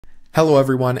Hello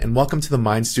everyone, and welcome to the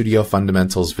MindStudio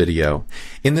Fundamentals video.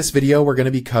 In this video, we're going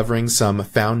to be covering some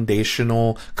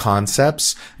foundational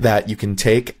concepts that you can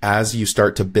take as you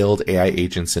start to build AI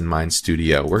agents in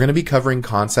MindStudio. We're going to be covering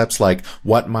concepts like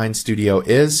what MindStudio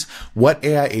is, what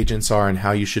AI agents are, and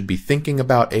how you should be thinking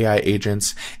about AI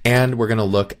agents, and we're going to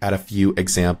look at a few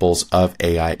examples of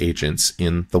AI agents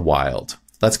in the wild.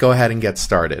 Let's go ahead and get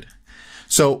started.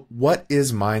 So what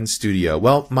is MindStudio?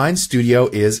 Well,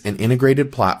 MindStudio is an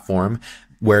integrated platform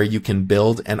where you can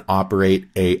build and operate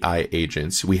AI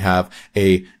agents. We have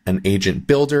an agent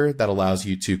builder that allows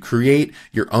you to create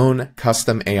your own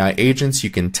custom AI agents. You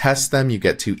can test them. You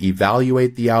get to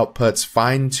evaluate the outputs,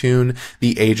 fine-tune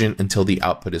the agent until the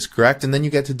output is correct, and then you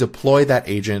get to deploy that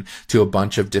agent to a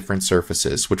bunch of different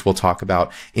surfaces, which we'll talk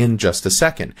about in just a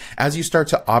second. As you start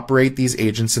to operate these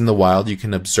agents in the wild, you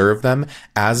can observe them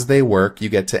as they work. You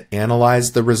get to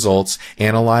analyze the results,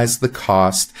 analyze the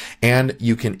cost, and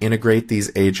you can integrate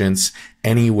these agents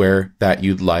anywhere that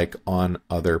you'd like on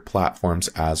other platforms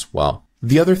as well.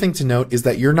 The other thing to note is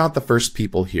that you're not the first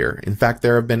people here. In fact,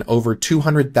 there have been over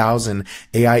 200,000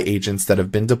 AI agents that have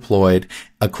been deployed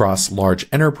across large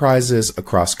enterprises,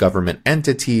 across government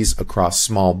entities, across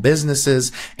small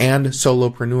businesses, and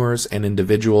solopreneurs and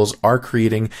individuals are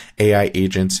creating AI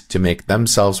agents to make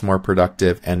themselves more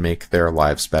productive and make their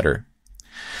lives better.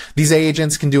 These AI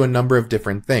agents can do a number of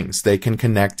different things. They can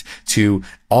connect to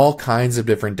all kinds of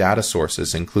different data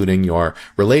sources, including your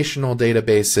relational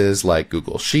databases like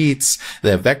Google Sheets,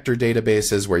 the vector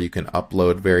databases where you can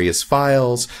upload various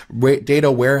files,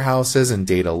 data warehouses and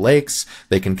data lakes.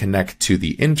 They can connect to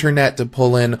the internet to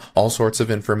pull in all sorts of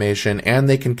information, and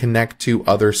they can connect to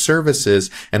other services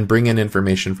and bring in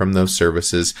information from those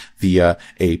services via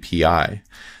API.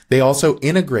 They also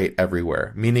integrate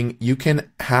everywhere, meaning you can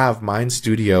have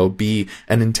MindStudio be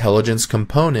an intelligence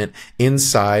component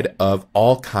inside of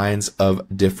all kinds of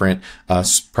different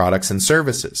products and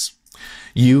services.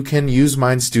 You can use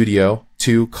MindStudio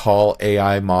to call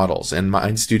AI models. In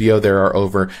MindStudio, there are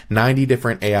over 90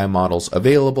 different AI models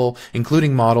available,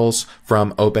 including models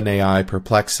from OpenAI,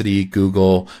 Perplexity,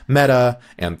 Google, Meta,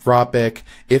 Anthropic.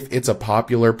 If it's a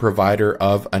popular provider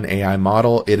of an AI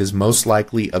model, it is most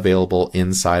likely available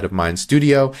inside of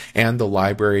MindStudio, and the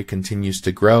library continues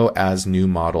to grow as new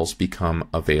models become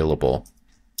available.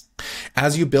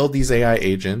 As you build these AI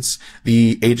agents,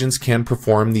 the agents can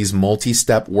perform these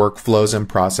multi-step workflows and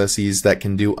processes that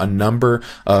can do a number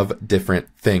of different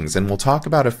things. And we'll talk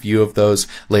about a few of those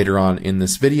later on in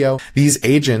this video. These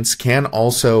agents can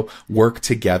also work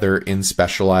together in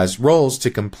specialized roles to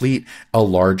complete a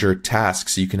larger task.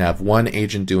 So you can have one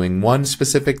agent doing one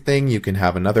specific thing, you can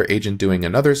have another agent doing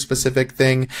another specific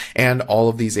thing, and all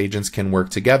of these agents can work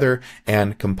together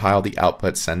and compile the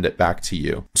output, send it back to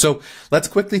you. So let's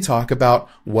quickly talk about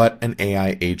what an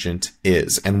AI agent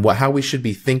is and how we should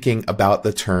be thinking about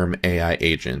the term AI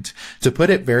agent. To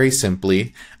put it very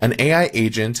simply, an AI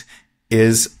agent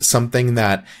is something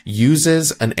that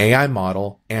uses an AI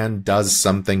model and does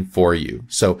something for you.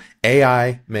 So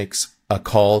AI makes a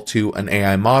call to an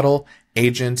AI model,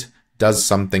 agent does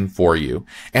something for you.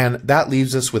 And that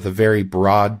leaves us with a very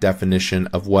broad definition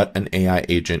of what an AI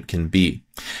agent can be.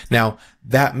 Now,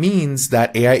 that means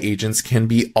that AI agents can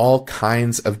be all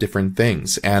kinds of different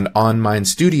things. And on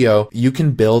MindStudio, you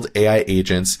can build AI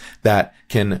agents that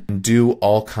can do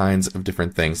all kinds of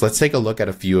different things. Let's take a look at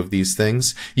a few of these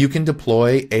things. You can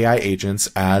deploy AI agents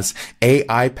as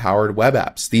AI-powered web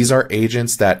apps. These are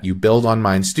agents that you build on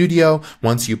MindStudio.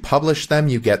 Once you publish them,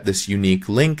 you get this unique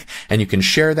link, and you can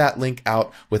share that link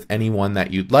out with anyone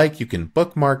that you'd like. You can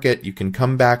bookmark it, you can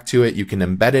come back to it, you can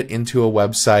embed it into a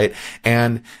website,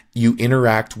 and you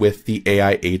interact with the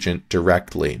AI agent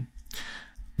directly.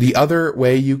 The other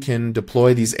way you can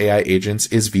deploy these AI agents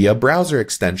is via browser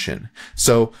extension.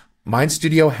 So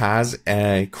MindStudio has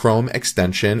a Chrome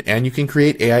extension, and you can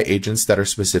create AI agents that are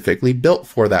specifically built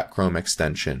for that Chrome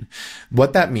extension.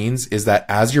 What that means is that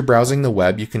as you're browsing the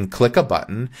web, you can click a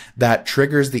button that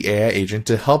triggers the AI agent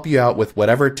to help you out with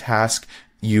whatever task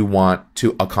you want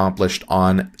to accomplish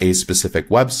on a specific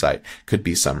website. Could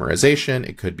be summarization,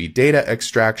 it could be data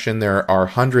extraction. There are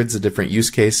hundreds of different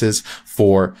use cases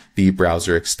for the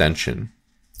browser extension.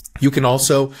 You can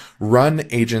also run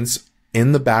agents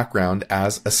in the background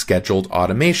as a scheduled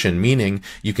automation, meaning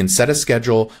you can set a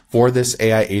schedule for this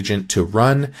AI agent to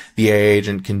run. The AI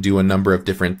agent can do a number of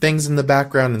different things in the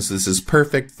background, and so this is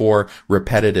perfect for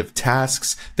repetitive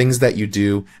tasks, things that you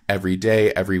do every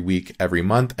day, every week, every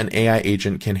month. An AI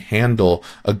agent can handle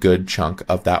a good chunk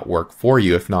of that work for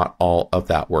you, if not all of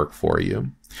that work for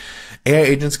you. AI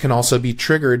agents can also be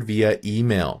triggered via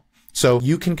email. So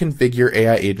you can configure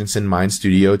AI agents in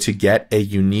MindStudio to get a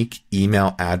unique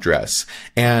email address.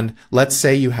 And let's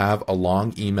say you have a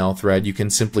long email thread. You can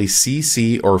simply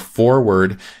CC or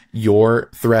forward your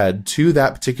thread to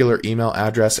that particular email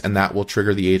address, and that will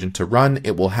trigger the agent to run.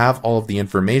 It will have all of the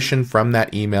information from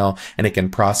that email, and it can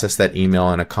process that email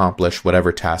and accomplish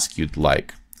whatever task you'd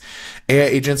like. AI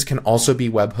agents can also be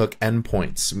webhook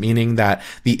endpoints, meaning that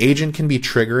the agent can be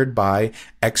triggered by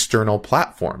external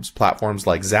platforms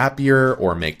like Zapier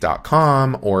or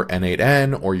Make.com or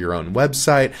N8N or your own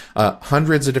website,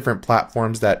 hundreds of different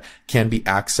platforms that can be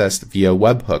accessed via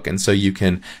webhook. And so you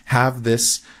can have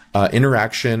this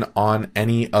interaction on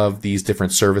any of these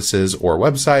different services or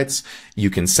websites. You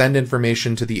can send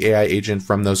information to the AI agent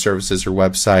from those services or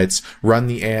websites, run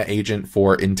the AI agent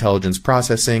for intelligence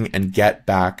processing, and get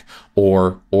back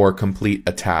or complete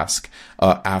a task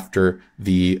after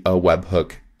the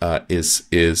webhook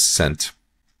is sent.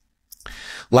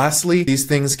 Lastly, these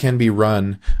things can be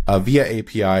run via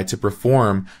API to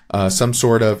perform some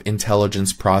sort of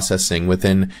intelligence processing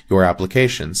within your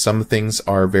application. Some things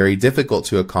are very difficult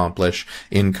to accomplish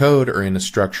in code or in a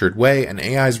structured way, and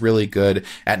AI is really good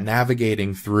at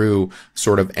navigating through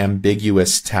sort of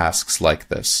ambiguous tasks like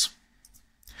this.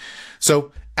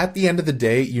 So, at the end of the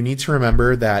day, you need to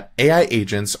remember that AI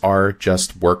agents are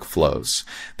just workflows.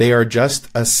 They are just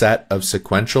a set of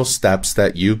sequential steps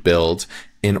that you build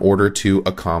in order to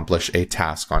accomplish a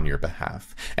task on your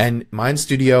behalf. And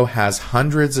MindStudio has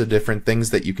hundreds of different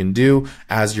things that you can do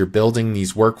as you're building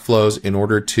these workflows in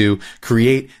order to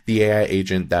create the AI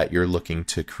agent that you're looking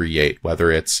to create, whether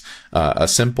it's a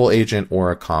simple agent or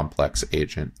a complex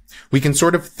agent. We can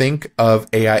sort of think of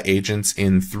AI agents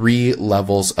in 3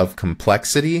 levels of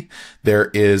complexity.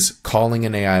 There is calling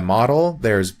an AI model,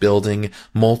 there's building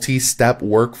multi-step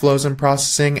workflows and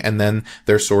processing, and then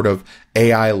there's sort of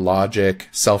AI logic,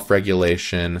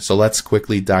 self-regulation. So let's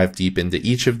quickly dive deep into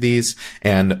each of these,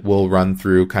 and we'll run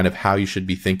through kind of how you should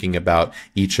be thinking about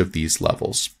each of these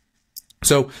levels.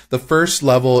 So the first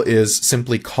level is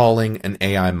simply calling an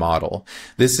AI model.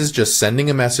 This is just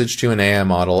sending a message to an AI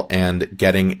model and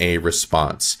getting a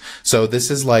response. So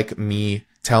this is like me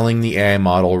telling the AI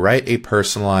model, write a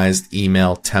personalized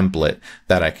email template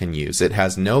that I can use. It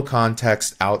has no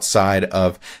context outside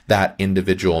of that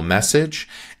individual message.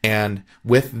 And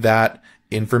with that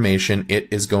information, it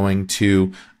is going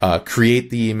to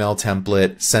create the email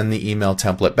template, send the email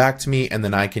template back to me, and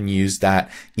then I can use that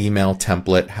email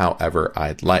template however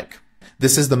I'd like.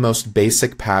 This is the most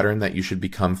basic pattern that you should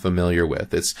become familiar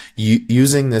with. It's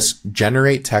using this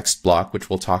generate text block, which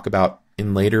we'll talk about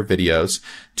in later videos,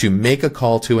 to make a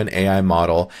call to an AI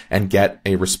model and get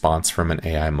a response from an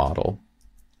AI model.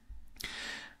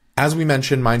 As we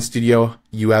mentioned, MindStudio,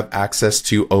 you have access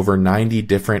to over 90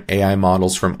 different AI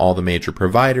models from all the major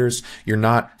providers. You're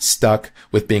not stuck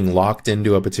with being locked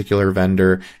into a particular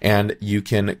vendor, and you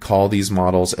can call these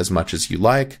models as much as you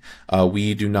like.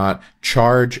 We do not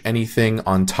charge anything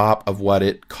on top of what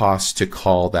it costs to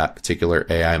call that particular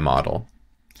AI model.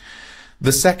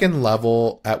 The second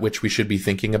level at which we should be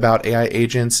thinking about AI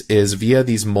agents is via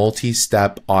these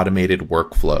multi-step automated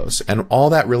workflows. And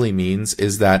all that really means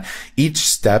is that each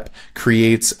step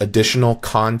creates additional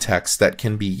context that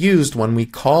can be used when we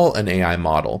call an AI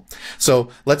model.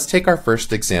 So let's take our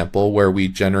first example where we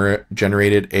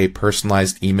generated a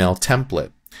personalized email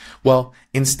template. Well,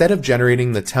 instead of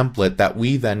generating the template that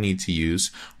we then need to use,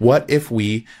 what if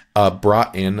we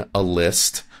brought in a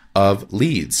list of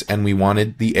leads and we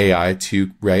wanted the AI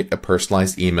to write a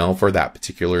personalized email for that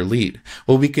particular lead?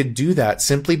 Well, we could do that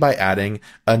simply by adding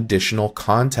additional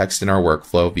context in our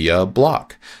workflow via a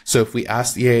block. So if we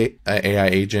ask the AI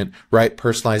agent, write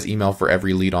personalized email for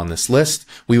every lead on this list,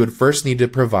 we would first need to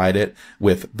provide it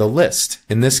with the list.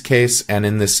 In this case, and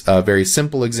in this very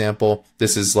simple example,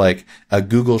 this is like a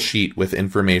Google Sheet with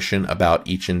information about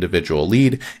each individual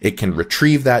lead. It can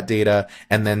retrieve that data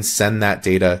and then send that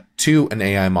data to an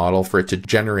AI model for it to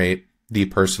generate the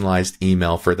personalized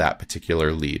email for that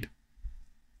particular lead.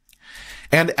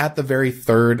 And at the very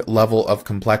third level of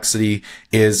complexity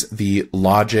is the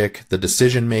logic, the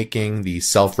decision making, the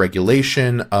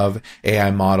self-regulation of AI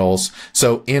models.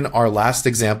 So in our last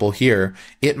example here,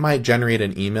 it might generate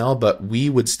an email, but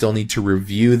we would still need to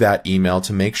review that email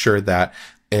to make sure that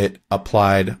it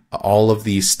applied all of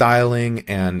the styling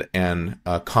and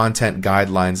content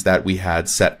guidelines that we had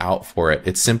set out for it.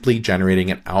 It's simply generating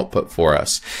an output for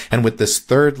us. And with this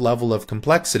third level of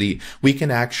complexity, we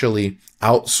can actually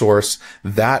outsource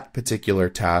that particular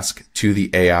task to the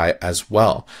AI as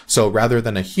well. So rather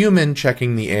than a human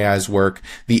checking the AI's work,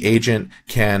 the agent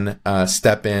can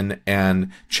step in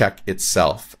and check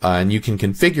itself. And you can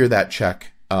configure that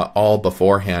check all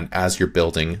beforehand as you're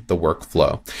building the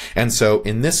workflow. And so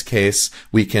in this case,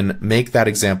 we can make that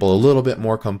example a little bit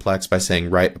more complex by saying,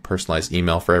 write a personalized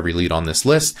email for every lead on this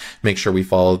list. Make sure we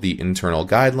follow the internal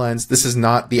guidelines. This is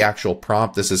not the actual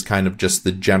prompt. This is kind of just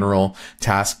the general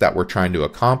task that we're trying to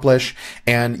accomplish.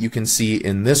 And you can see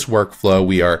in this workflow,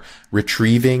 we are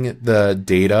retrieving the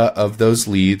data of those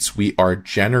leads. We are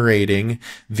generating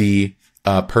the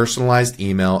personalized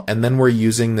email, and then we're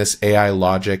using this AI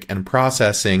logic and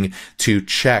processing to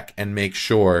check and make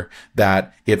sure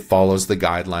that it follows the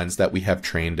guidelines that we have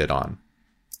trained it on.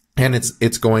 And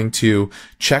it's going to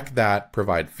check that,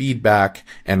 provide feedback,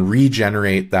 and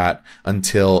regenerate that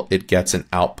until it gets an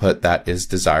output that is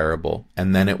desirable.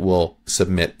 And then it will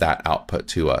submit that output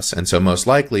to us. And so most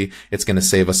likely, it's going to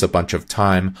save us a bunch of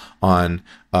time on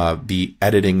the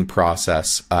editing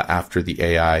process after the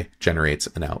AI generates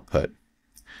an output.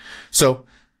 So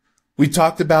we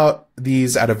talked about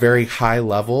these at a very high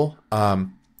level.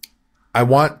 I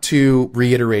want to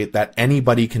reiterate that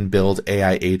anybody can build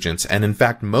AI agents. And in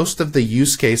fact, most of the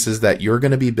use cases that you're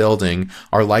going to be building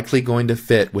are likely going to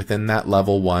fit within that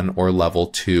level 1 or level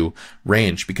 2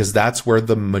 range, because that's where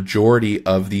the majority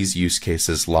of these use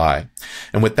cases lie.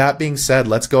 And with that being said,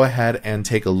 let's go ahead and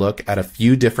take a look at a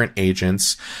few different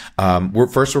agents.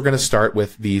 First, we're going to start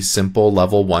with the simple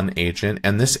level 1 agent,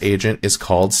 and this agent is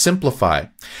called Simplify.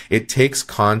 It takes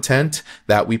content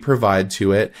that we provide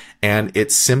to it, and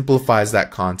it simplifies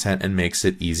that content and makes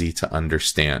it easy to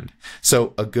understand.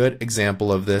 So a good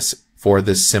example of this for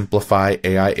this Simplify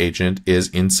AI agent is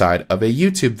inside of a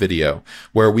YouTube video,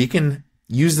 where we can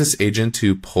use this agent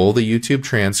to pull the YouTube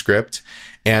transcript.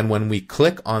 And when we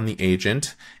click on the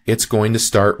agent, it's going to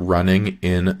start running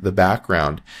in the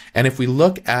background. And if we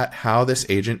look at how this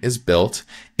agent is built,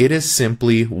 it is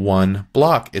simply one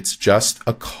block. It's just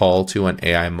a call to an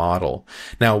AI model.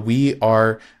 Now we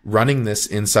are running this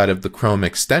inside of the Chrome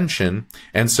extension,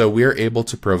 and so we're able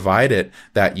to provide it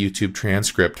that YouTube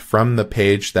transcript from the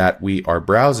page that we are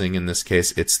browsing. In this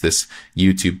case, it's this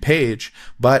YouTube page,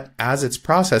 but as it's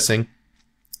processing,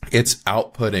 it's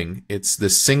outputting. It's the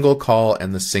single call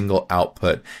and the single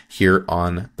output here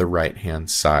on the right-hand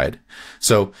side.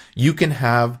 So you can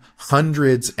have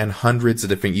hundreds and hundreds of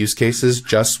different use cases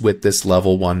just with this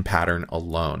level 1 pattern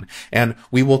alone. And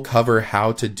we will cover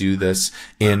how to do this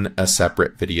in a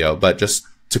separate video, but just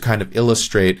to kind of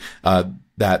illustrate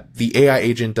that the AI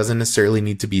agent doesn't necessarily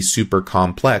need to be super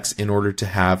complex in order to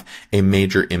have a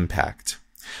major impact.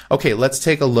 Okay, let's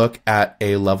take a look at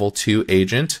a level 2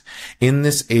 agent. In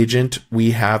this agent,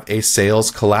 we have a sales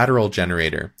collateral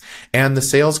generator, and the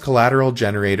sales collateral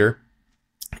generator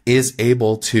is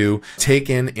able to take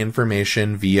in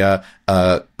information via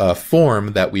a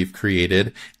form that we've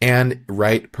created and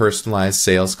write personalized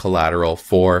sales collateral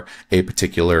for a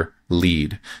particular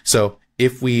lead. So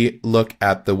if we look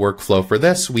at the workflow for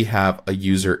this, we have a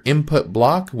user input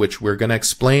block, which we're going to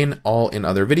explain all in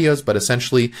other videos, but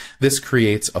essentially this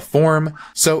creates a form.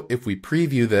 So if we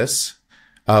preview this,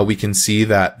 we can see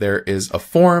that there is a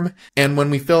form. And when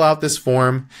we fill out this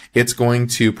form, it's going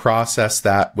to process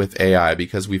that with AI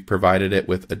because we've provided it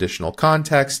with additional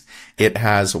context. It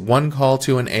has one call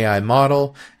to an AI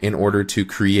model in order to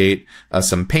create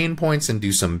some pain points and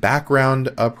do some background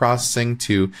processing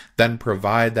to then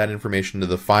provide that information to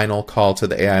the final call to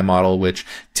the AI model, which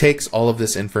takes all of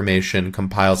this information,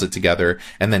 compiles it together,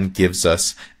 and then gives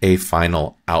us a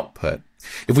final output.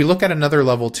 If we look at another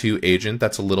level 2 agent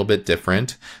that's a little bit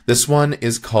different, this one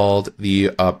is called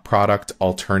the product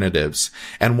alternatives.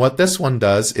 And what this one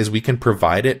does is we can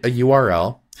provide it a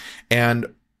URL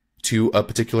and to a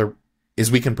particular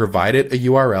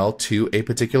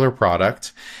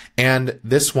product. And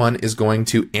this one is going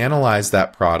to analyze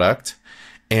that product,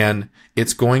 and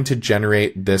it's going to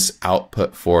generate this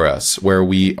output for us where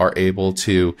we are able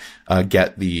to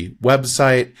get the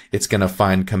website. It's going to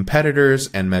find competitors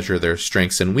and measure their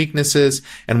strengths and weaknesses.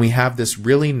 And we have this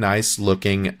really nice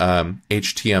looking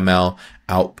HTML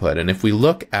output. And if we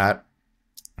look at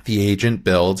the agent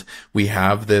build, we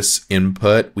have this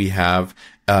input. We have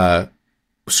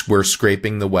we're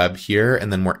scraping the web here,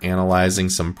 and then we're analyzing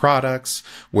some products.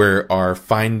 We are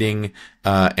finding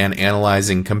and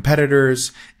analyzing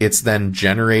competitors. It's then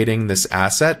generating this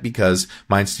asset because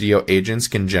MindStudio agents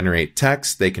can generate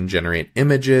text, they can generate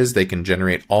images, they can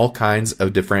generate all kinds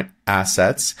of different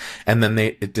assets, and then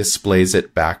it displays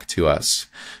it back to us.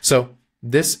 So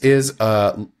this is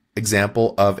a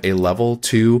example of a level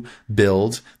 2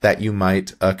 build that you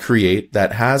might create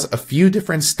that has a few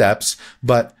different steps,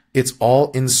 but it's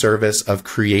all in service of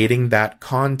creating that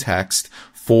context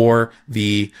for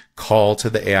the call to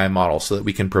the AI model so that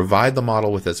we can provide the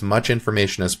model with as much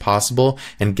information as possible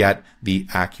and get the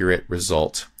accurate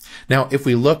result. Now, if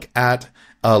we look at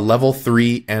level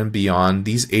 3 and beyond,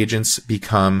 these agents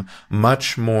become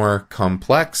much more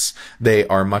complex. They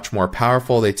are much more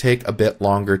powerful. They take a bit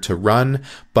longer to run,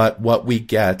 but what we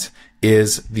get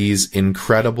is these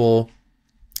incredible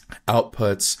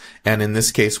outputs. And in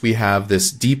this case, we have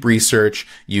this deep research.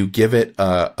 You give it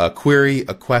a query,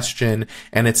 a question,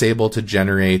 and it's able to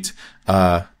generate,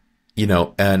 a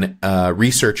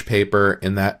research paper.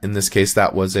 In this case,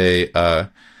 that was a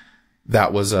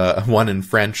one in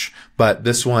French, but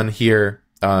this one here,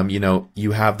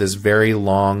 you have this very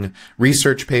long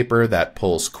research paper that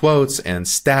pulls quotes and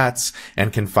stats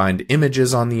and can find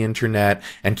images on the internet,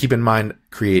 and keep in mind,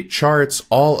 create charts.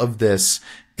 All of this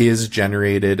is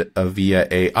generated via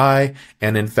AI.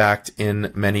 And in fact,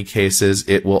 in many cases,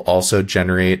 it will also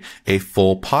generate a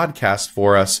full podcast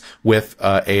for us with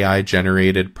AI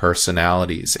generated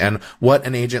personalities. And what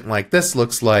an agent like this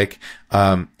looks like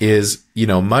is,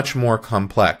 much more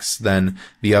complex than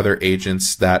the other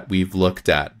agents that we've looked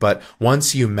at. But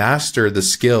once you master the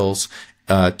skills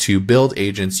to build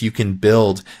agents, you can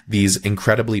build these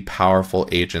incredibly powerful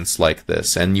agents like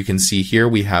this. And you can see here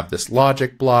we have this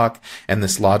logic block, and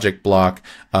this logic block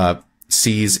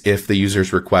sees if the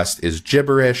user's request is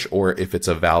gibberish or if it's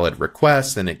a valid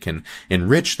request, and it can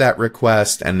enrich that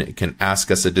request, and it can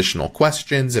ask us additional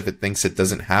questions if it thinks it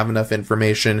doesn't have enough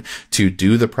information to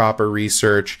do the proper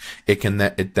research.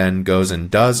 It then goes and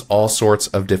does all sorts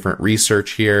of different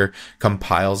research here,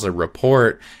 compiles a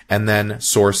report, and then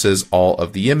sources all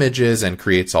of the images and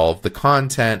creates all of the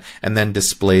content, and then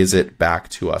displays it back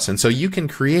to us. And so you can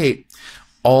create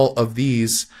all of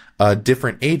these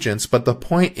different agents, but the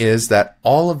point is that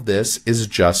all of this is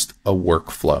just a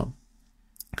workflow.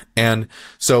 And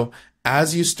so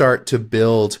as you start to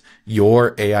build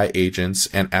your AI agents,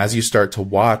 and as you start to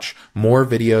watch more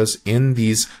videos in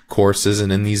these courses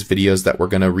and in these videos that we're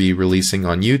going to be releasing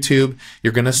on YouTube,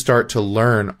 you're going to start to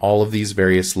learn all of these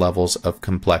various levels of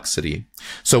complexity.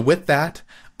 So with that,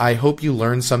 I hope you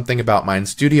learned something about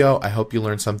MindStudio. I hope you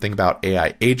learned something about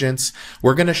AI agents.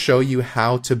 We're going to show you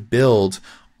how to build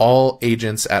all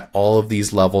agents at all of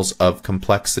these levels of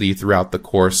complexity throughout the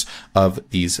course of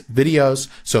these videos.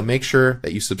 So make sure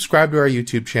that you subscribe to our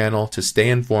YouTube channel to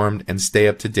stay informed and stay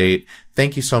up to date.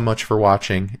 Thank you so much for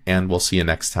watching, and we'll see you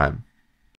next time.